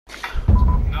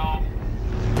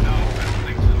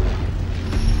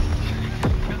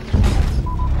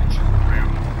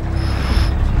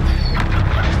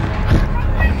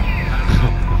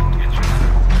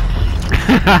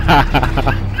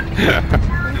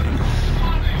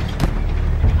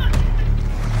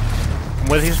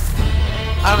With his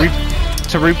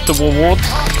to reap the rewards.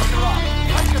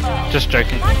 Just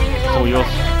joking. It's all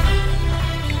yours.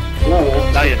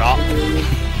 No, you're not.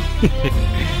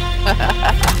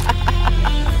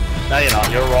 No, you're not.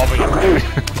 You're robbing him.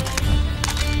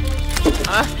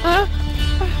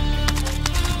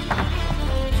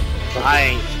 I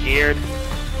ain't scared.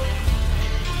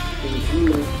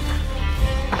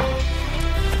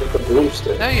 With the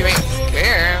broomstick. No, you ain't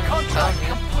scared. I'm telling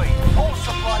you.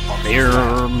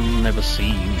 They'll never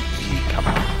see you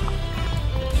coming.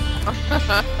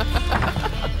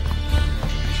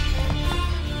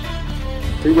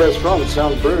 Where you guys from?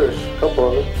 Sound British. A couple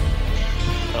of it.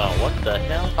 Oh, what the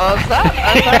hell? Oh, is that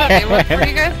a new one for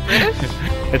you guys? British?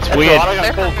 It's That's weird. I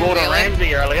got full Gordon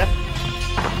Ramsay earlier.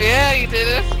 Yeah, you did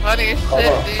it. Funny as shit,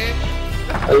 dude.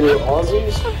 Are you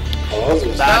Aussies?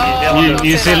 Aussies. Nah,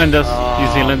 New Zealanders. Oh, New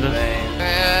Zealanders.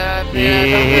 man.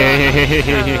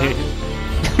 Yeah.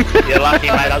 You're lucky,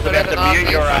 mate. I was about to mute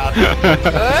your ass.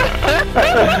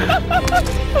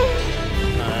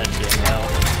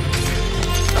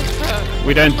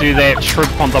 We don't do that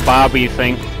shrimp on the Barbie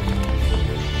thing.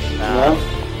 No?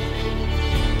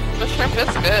 The shrimp is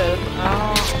good.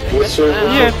 Oh, What's your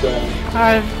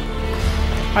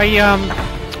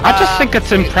I just think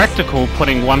it's impractical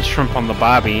putting one shrimp on the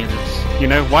Barbie. It's, you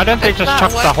know, why don't they it's just not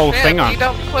chuck one the whole shrimp. thing on? You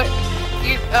don't put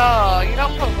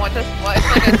one, just one. It's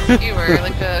like a skewer,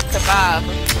 like a kebab.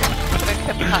 Like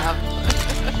a kebab.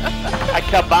 A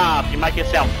kebab. You make it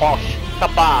sound posh.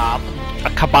 Kebab. A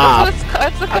kebab. It's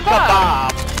a A kebab.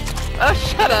 kebab. Oh,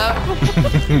 shut up.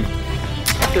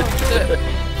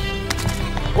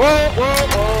 Whoa, whoa,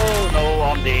 whoa. No,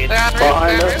 I'm dead. They're on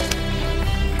Behind roof, us.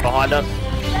 Behind us.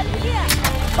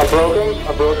 I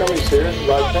broke him. He's here.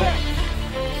 Right there.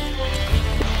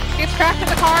 He's cracked in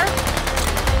the car.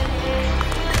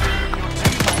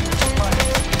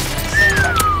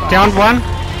 Down one.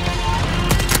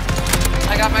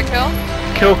 I got my kill.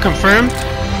 Kill confirmed.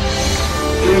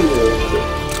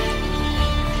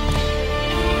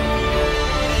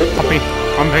 Copy.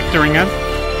 I'm victoring it.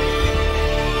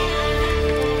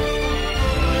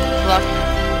 Left.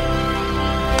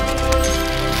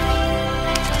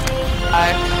 Hi.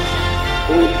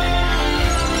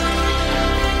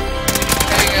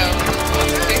 There you go.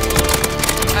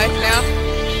 Nice down.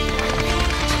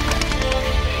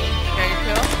 There you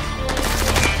go.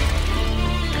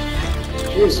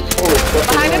 Jesus, holy fuck.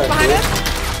 Behind us, behind us.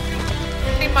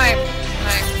 See my...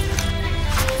 Nice.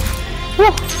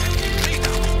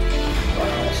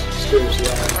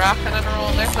 Rockin' and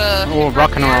roll. There's a... Oh,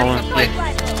 rockin' and roll.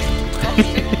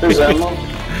 There's ammo.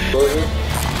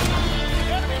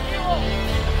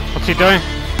 What's he doing?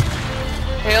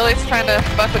 Haley's trying to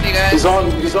fuck with you guys. He's on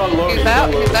low. He's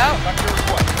out, he's out.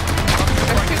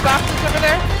 There's two boxes over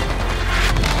there.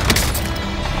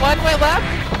 One way left.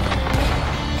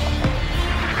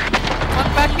 One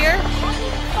back here.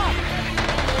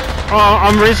 Oh,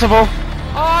 unreasonable.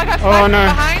 Oh, I got Oh, sniped no.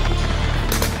 from behind.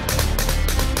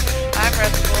 I'm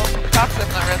reasonable.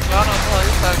 Toxic's not reasonable. I don't know what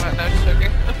you're talking about. No, just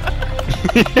joking.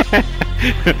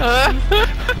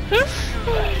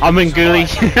 I'm in ghoulie.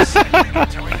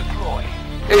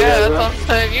 Yeah, that's what I'm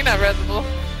saying. You're not reasonable.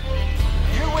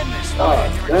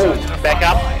 Back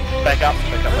up. Back up. Back up.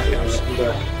 Back up.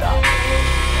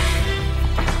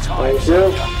 Thank you.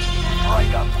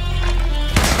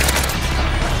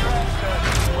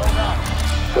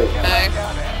 Nice.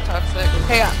 Toxic.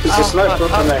 Hey, Is this sniper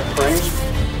from that crane?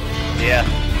 Yeah.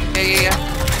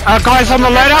 Yeah. Guys on the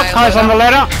ladder. Guys on the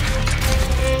ladder.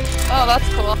 Oh, that's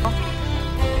cool.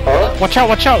 Huh? Watch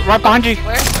out, right behind you.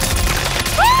 Where?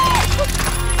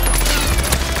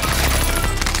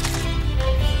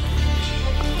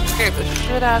 Scared the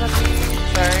shit out of me.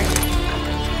 Sorry.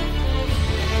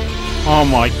 Oh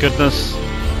my goodness.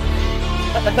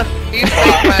 You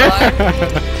saved my life.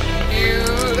 You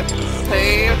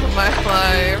saved my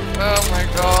life. Oh my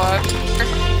god.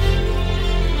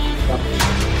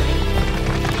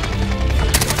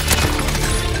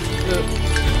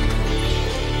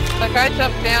 That guy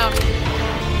jumped down.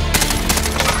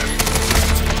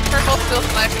 Purple's still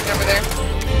sniping over there.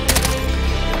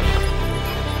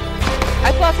 I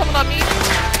saw someone on me.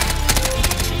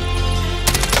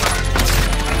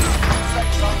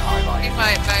 He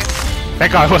might, nice.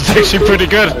 That guy was actually pretty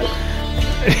good.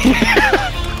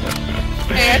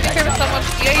 Hey, I think there was someone.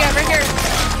 Yeah, right here.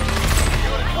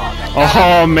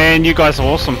 Oh man, you guys are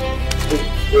awesome.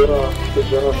 Good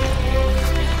job.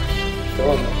 Go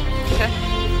on. Okay.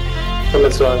 Come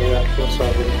inside, yeah. Come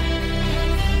inside.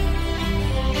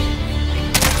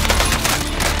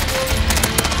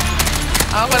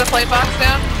 I'm gonna play box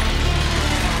down.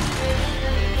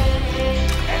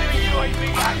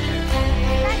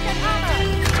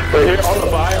 Right here, on the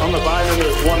buy, then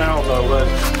there's one out though, but...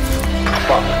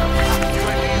 Fuck.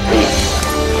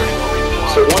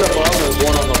 So one above and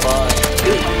one on the buy.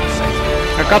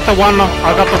 I got the one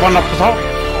up the top.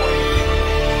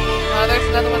 Oh, there's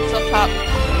another one still top.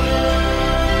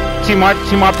 Team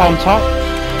wipe on top.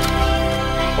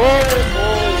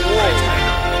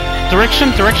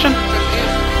 Direction. From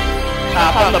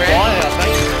the blind, I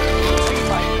think.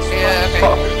 Yeah, okay.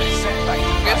 Fuck.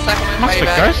 Give a second, I'm Must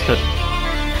gonna have fight ghosted.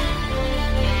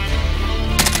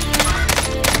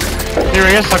 Here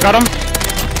he is, I got him.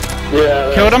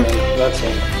 Yeah, Killed him? That's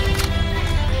him.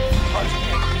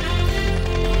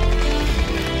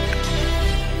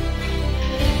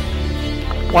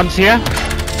 One's here.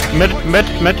 Mid. Keep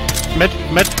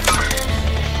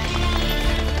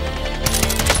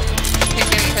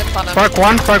getting hits on him. Broke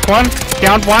one.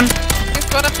 Downed one. He's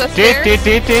going up the stairs.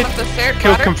 Dead. Up the stairs.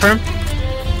 Kill Ladder. confirmed.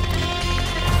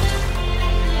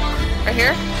 Right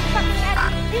here.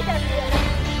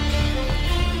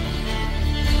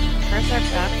 Where's our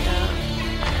bounty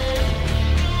at?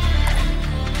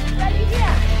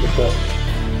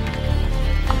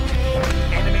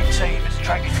 Enemy team is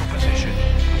tracking your position.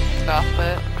 Stop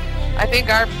it. I think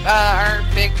our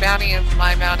big bounty is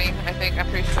my bounty. I'm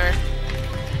pretty sure.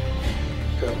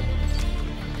 Okay.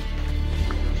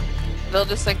 They'll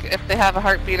just think if they have a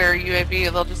heartbeat or a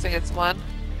UAV, they'll just think it's one.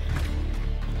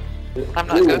 I'm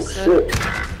not Ooh, ghosted. shit.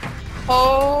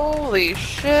 Holy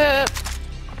shit!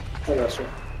 I got you.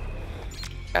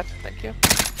 Gotcha, thank you.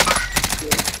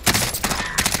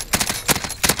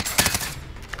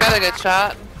 Got a good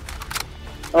shot.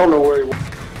 I don't know where he went.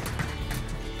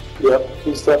 Yep,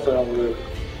 he's definitely on the roof.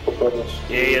 Above us.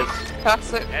 Yeah, he is.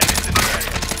 Toxic. Enemies in the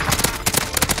area.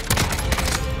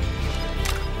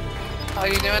 How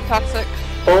you doing, Toxic?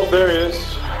 Oh, there he is.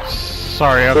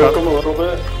 Sorry, I Broke got him a little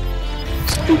bit.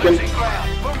 Speaking. Losing ground.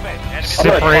 Move it. Enemy I'm gonna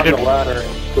separated. climb the ladder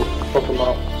and hook him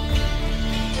up.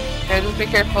 Yeah, just be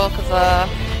careful, cause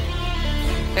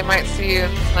they might see you.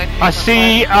 I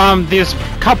see there's a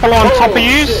couple on top of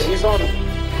you. Shit,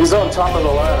 he's on top of the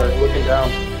ladder, looking down.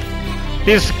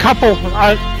 There's a couple.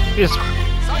 There's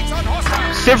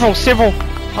several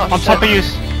Oh, on top of you.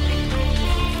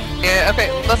 Yeah, okay,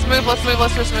 let's move, let's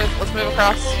move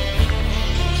across.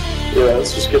 Yeah,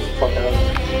 let's just get the fuck out of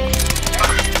here.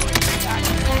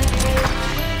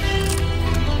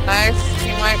 Nice,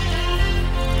 team wipe.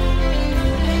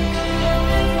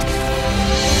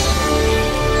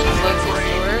 Let's see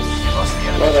doors. Lost the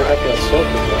Glad enemy I got that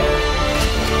circle down.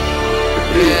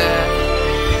 Yeah.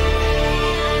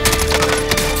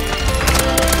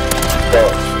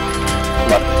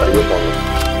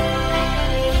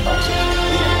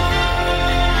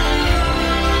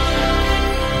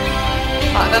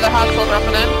 Another hostile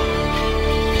dropping in.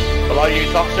 Below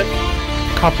you, Toxic.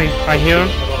 Copy. I hear him.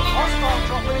 hostile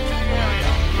dropping into the area.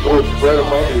 Oh, right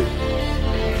above you.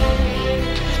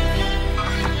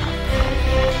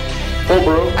 Full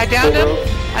bro. I downed him.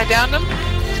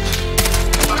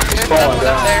 There's another one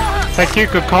up there. Thank you.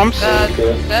 Good comms.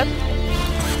 Okay. Dead.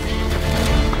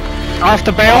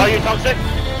 After Below bail. you, Toxic.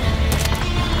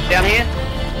 Down here.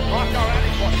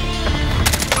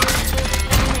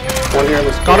 One here in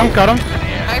this Got him.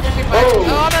 Nice, team wipe. Oh,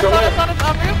 Oh, that's go on ahead. us,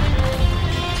 on roof.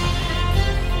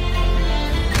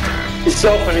 He's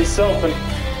selfing.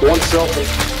 One selfing.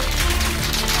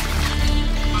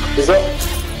 He's up.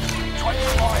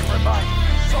 25 remain.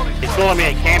 Solid He's calling me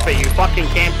a camper, you fucking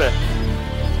camper.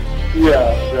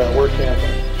 Yeah, we're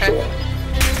camping. Okay. Sure.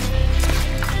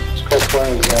 It's called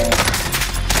playing zone.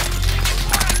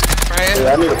 Right.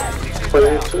 Yeah, I need a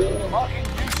player too.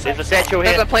 There's a satchel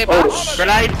There's here. a play Oh, box.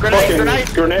 Grenade.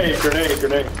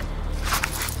 Grenade.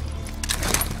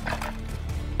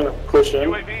 Gonna push in.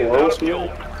 UAV is Below out us, of fuel.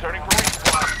 man. Turning for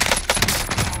resupply.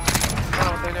 I don't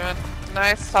know what they're doing.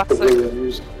 Nice, But toxic. really, I'm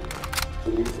using the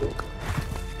lethal.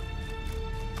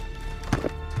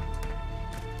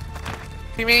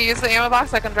 If you need to use the ammo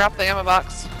box, I can drop the ammo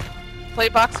box.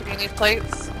 Plate box if you need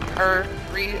plates or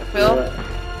refill. Yeah.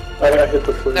 I gotta hit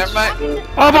the plates. Never mind. Yeah.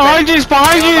 Oh, behind you!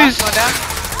 Behind Ammo you! box going down.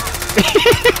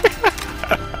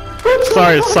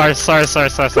 Sorry. Sorry. Oh, Sorry.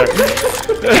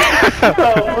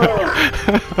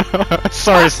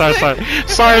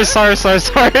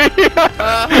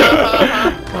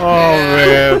 Oh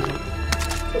man.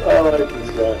 I like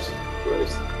these guys.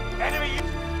 Christ. Enemy.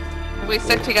 If we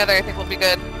stick together, I think we'll be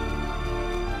good.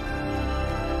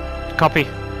 Copy.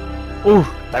 Ooh,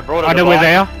 They brought it. I know where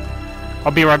they are.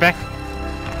 I'll be right back.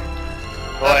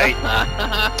 Oi.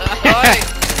 Oi.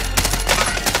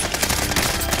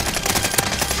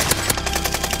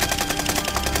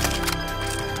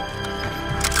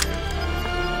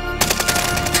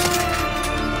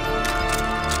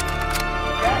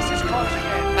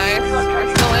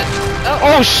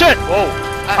 Oh shit! Whoa.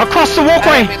 Across the I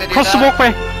walkway! didn't mean to do Across the that. walkway!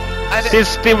 I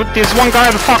didn't. There's one guy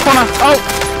in the far corner. Oh!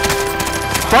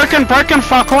 Broken,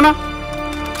 far corner.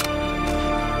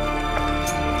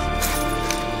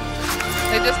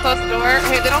 They just closed the door.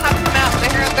 Hey, they don't have to come out. They're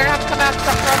gonna have to come out.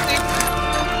 Stop crossing.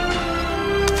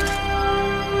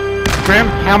 Graham,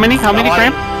 how many,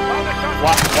 Graham?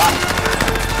 What?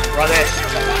 Right there.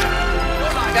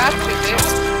 Got you, dude.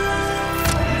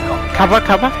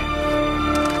 Cover.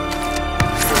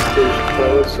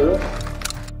 Close up.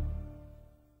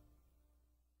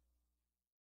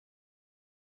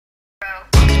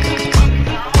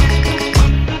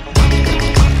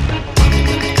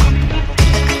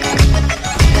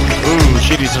 Ooh,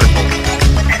 shitty circle.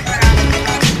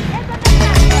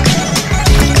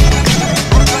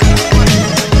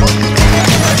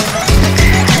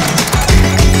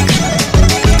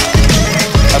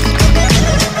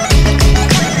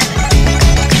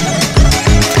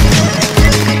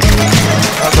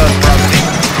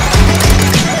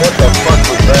 What the fuck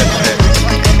was that shit?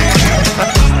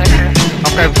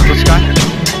 Okay, this guy.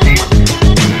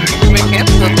 We can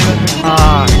still do it.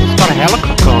 He's got a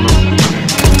helicopter on him.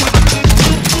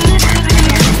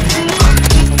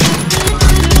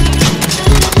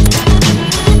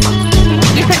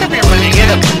 You pick up your money, get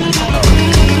him.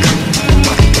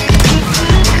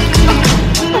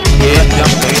 Yeah,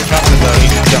 jumped. You're talking about he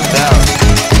just jumped out.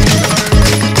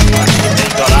 Then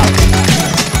he got up.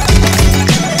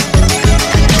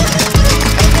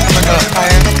 I'm gonna go up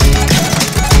higher.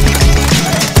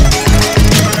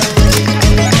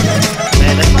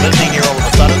 Man, this thing here all of a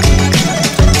sudden.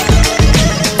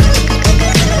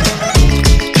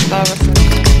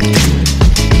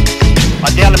 I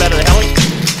downed him out of the heli.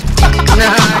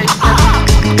 Nice.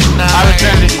 I was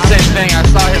trying to do the same thing. I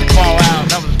saw him fall out.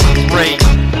 That was great.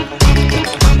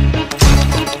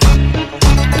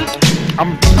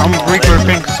 I'm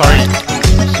regrouping, sorry.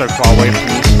 So far away from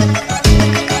you.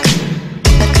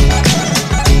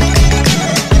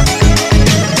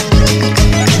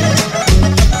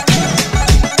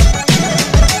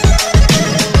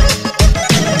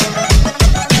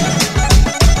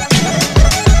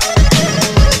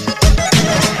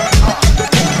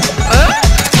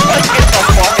 Let's get the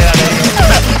fuck out of here.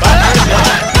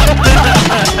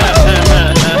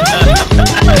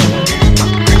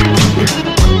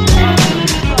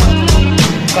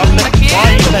 Something. Why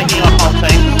are you taking off whole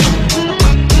thing?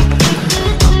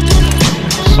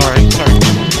 Sorry.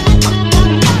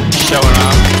 Showing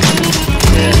off.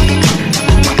 Yeah.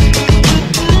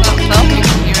 Some selfies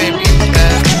from UAV,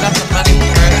 but got the money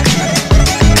for it.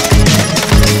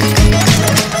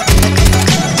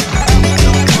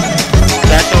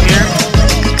 Satchel here.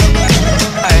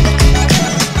 Hi.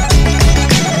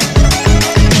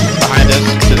 Behind us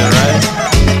to the right.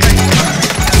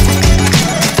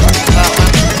 That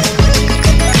one.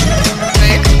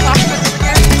 Wait, talk to them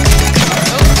here.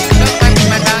 Oh, nope,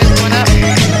 my bounty's going up.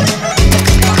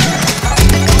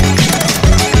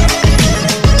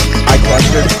 I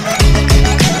clustered.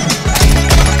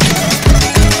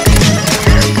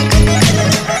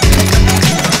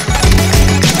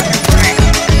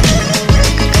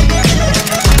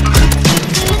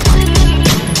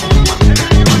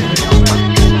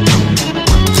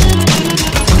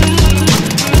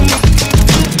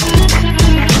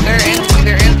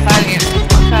 They're inside here.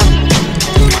 Watch out.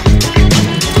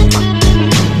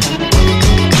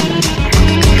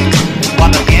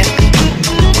 One again.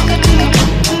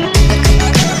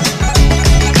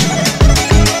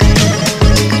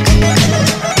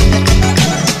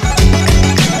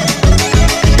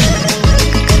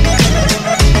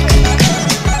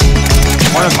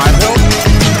 One of my build.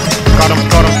 Got him.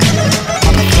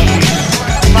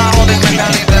 I'm not holding my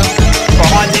bounty though.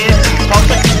 Behind there.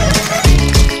 Toxic.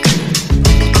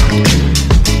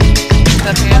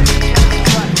 That's him.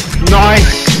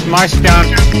 Nice down.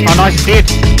 Oh, nice dead.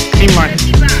 Teamwork.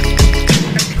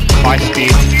 Nice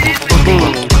dead.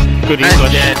 Good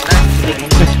English.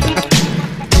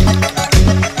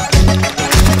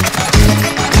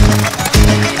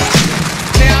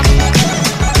 Down.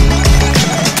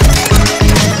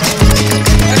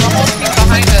 There's a whole team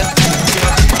behind us.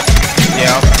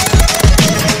 Yeah.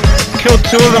 Killed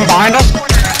two of them behind us.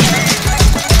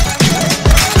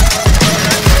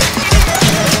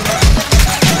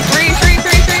 Three.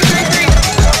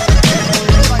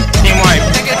 Team wipe.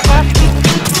 They get left.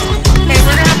 Hey,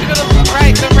 we're gonna have to go to the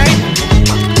right. Go right.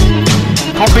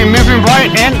 Copy, moving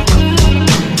right in.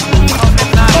 Oh,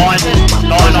 maybe not.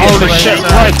 Nine. Holy shit,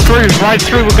 right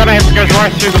through. We're gonna have to go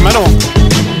right through the middle.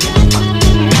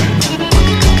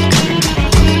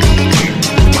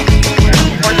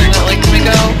 Fortunately, can we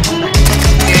go?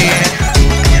 Yeah.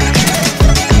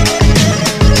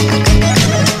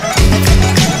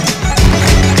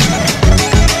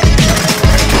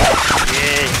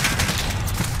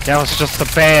 That was just a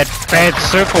bad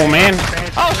circle, man.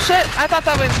 Oh shit! I thought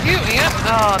that was you, Ian.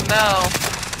 Oh no.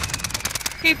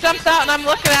 He jumps out and I'm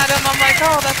looking at him. I'm like,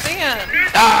 oh, that's Ian.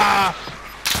 Ah!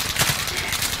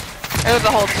 It was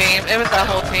the whole team. It was that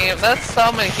whole team. That's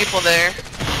so many people there.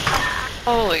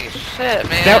 Holy shit,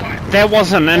 man. That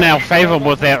wasn't in our favor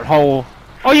with that whole.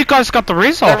 Oh, you guys got the They're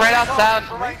result. right outside.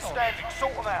 Remain standing.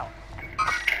 Sort them out.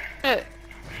 Shit.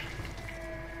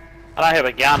 I don't have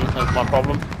a gun, that's my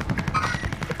problem.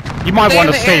 You might Stay want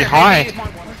in to the say air, hi. maybe.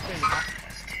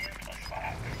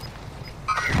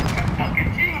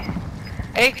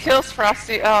 Eight kills,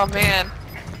 Frosty. Oh man.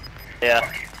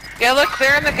 Yeah. Yeah, look,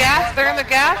 they're in the gas. They're in the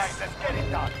gas. Let's get it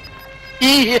done.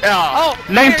 Yeah! Oh,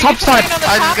 Lane here, you topside. playing on the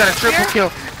I top just got a triple here?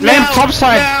 kill. Land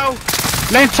topside. No!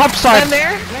 Land topside. And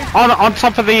there? On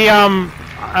top of the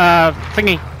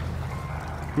thingy.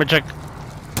 Magic.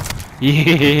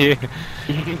 Yeah.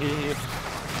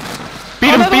 Beat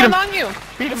him, Another beat him. one on you.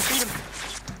 Beat him, beat him.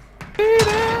 Beat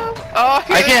him. Oh,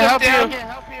 he I can't help jumped you.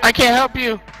 down. I can't help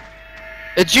you.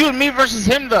 It's you and me versus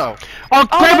him, though. Oh,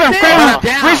 grab him, that's grab it.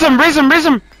 him. Raise him, raise him, raise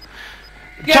him.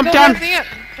 Yeah, Jump go down. towards the end.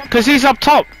 Because he's up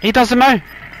top. He doesn't know.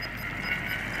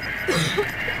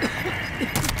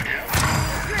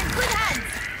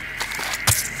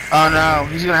 Oh no,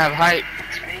 he's gonna have height.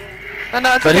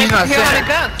 No, it's But okay. he's not He don't have center. any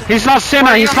guns. He's not center,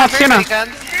 Well, you he's don't not have very center.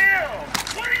 many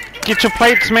guns. Get your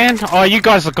plates, man. Oh, you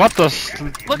guys have got this.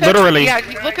 Look Literally. At,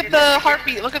 yeah, look at the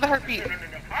heartbeat. Look at the heartbeat.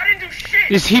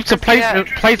 There's heaps of Yeah.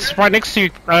 plates right next to you,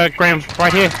 Graham.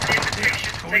 Right here.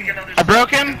 I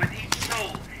broke him.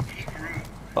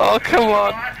 Oh, come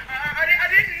on.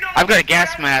 I've got a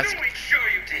gas mask,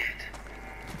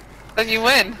 Then you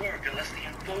win.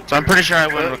 so I'm pretty sure I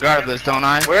win regardless, don't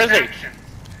I? Where is he?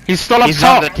 He's still up He's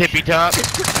top. on the tippy top.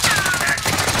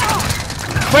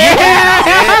 Yeah!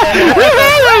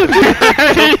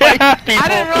 I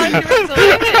didn't realize you were still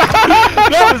in it.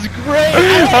 That was great.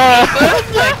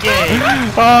 That game.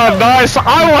 Oh, nice.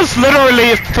 I was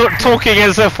literally talking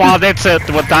as if, oh, that's it,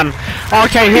 we're done.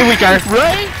 Okay, here we go.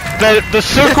 Right? The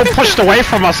circle pushed away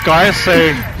from us, guys, so,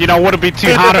 you know, would it be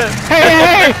too hard?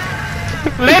 Hey!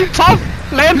 Land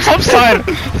topside!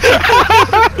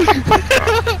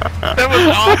 That was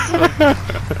awesome.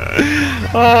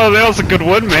 Oh, that was a good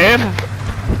win, man.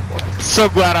 So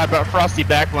glad I brought Frosty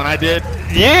back when I did.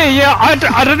 Yeah,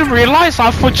 I didn't realize.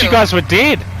 I thought you guys were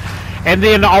dead. And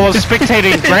then I was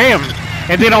spectating Graham.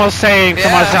 And then I was saying to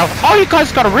myself, oh, you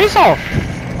guys got a result.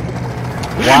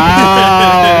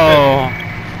 Wow.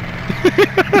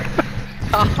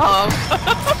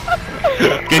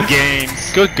 Good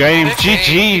games. Good game. Good game,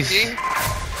 GG's. GG.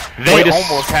 They Way to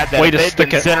almost had that. way If to they'd stick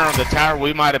been it. center on the tower,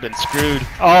 we might have been screwed.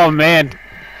 Oh, man.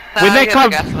 Nah, When I get the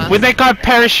gas mask. that guy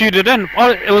parachuted in, oh,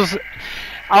 it was...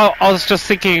 I was just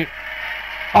thinking,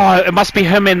 oh, it must be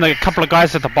him and the couple of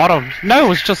guys at the bottom. No, it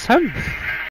was just him.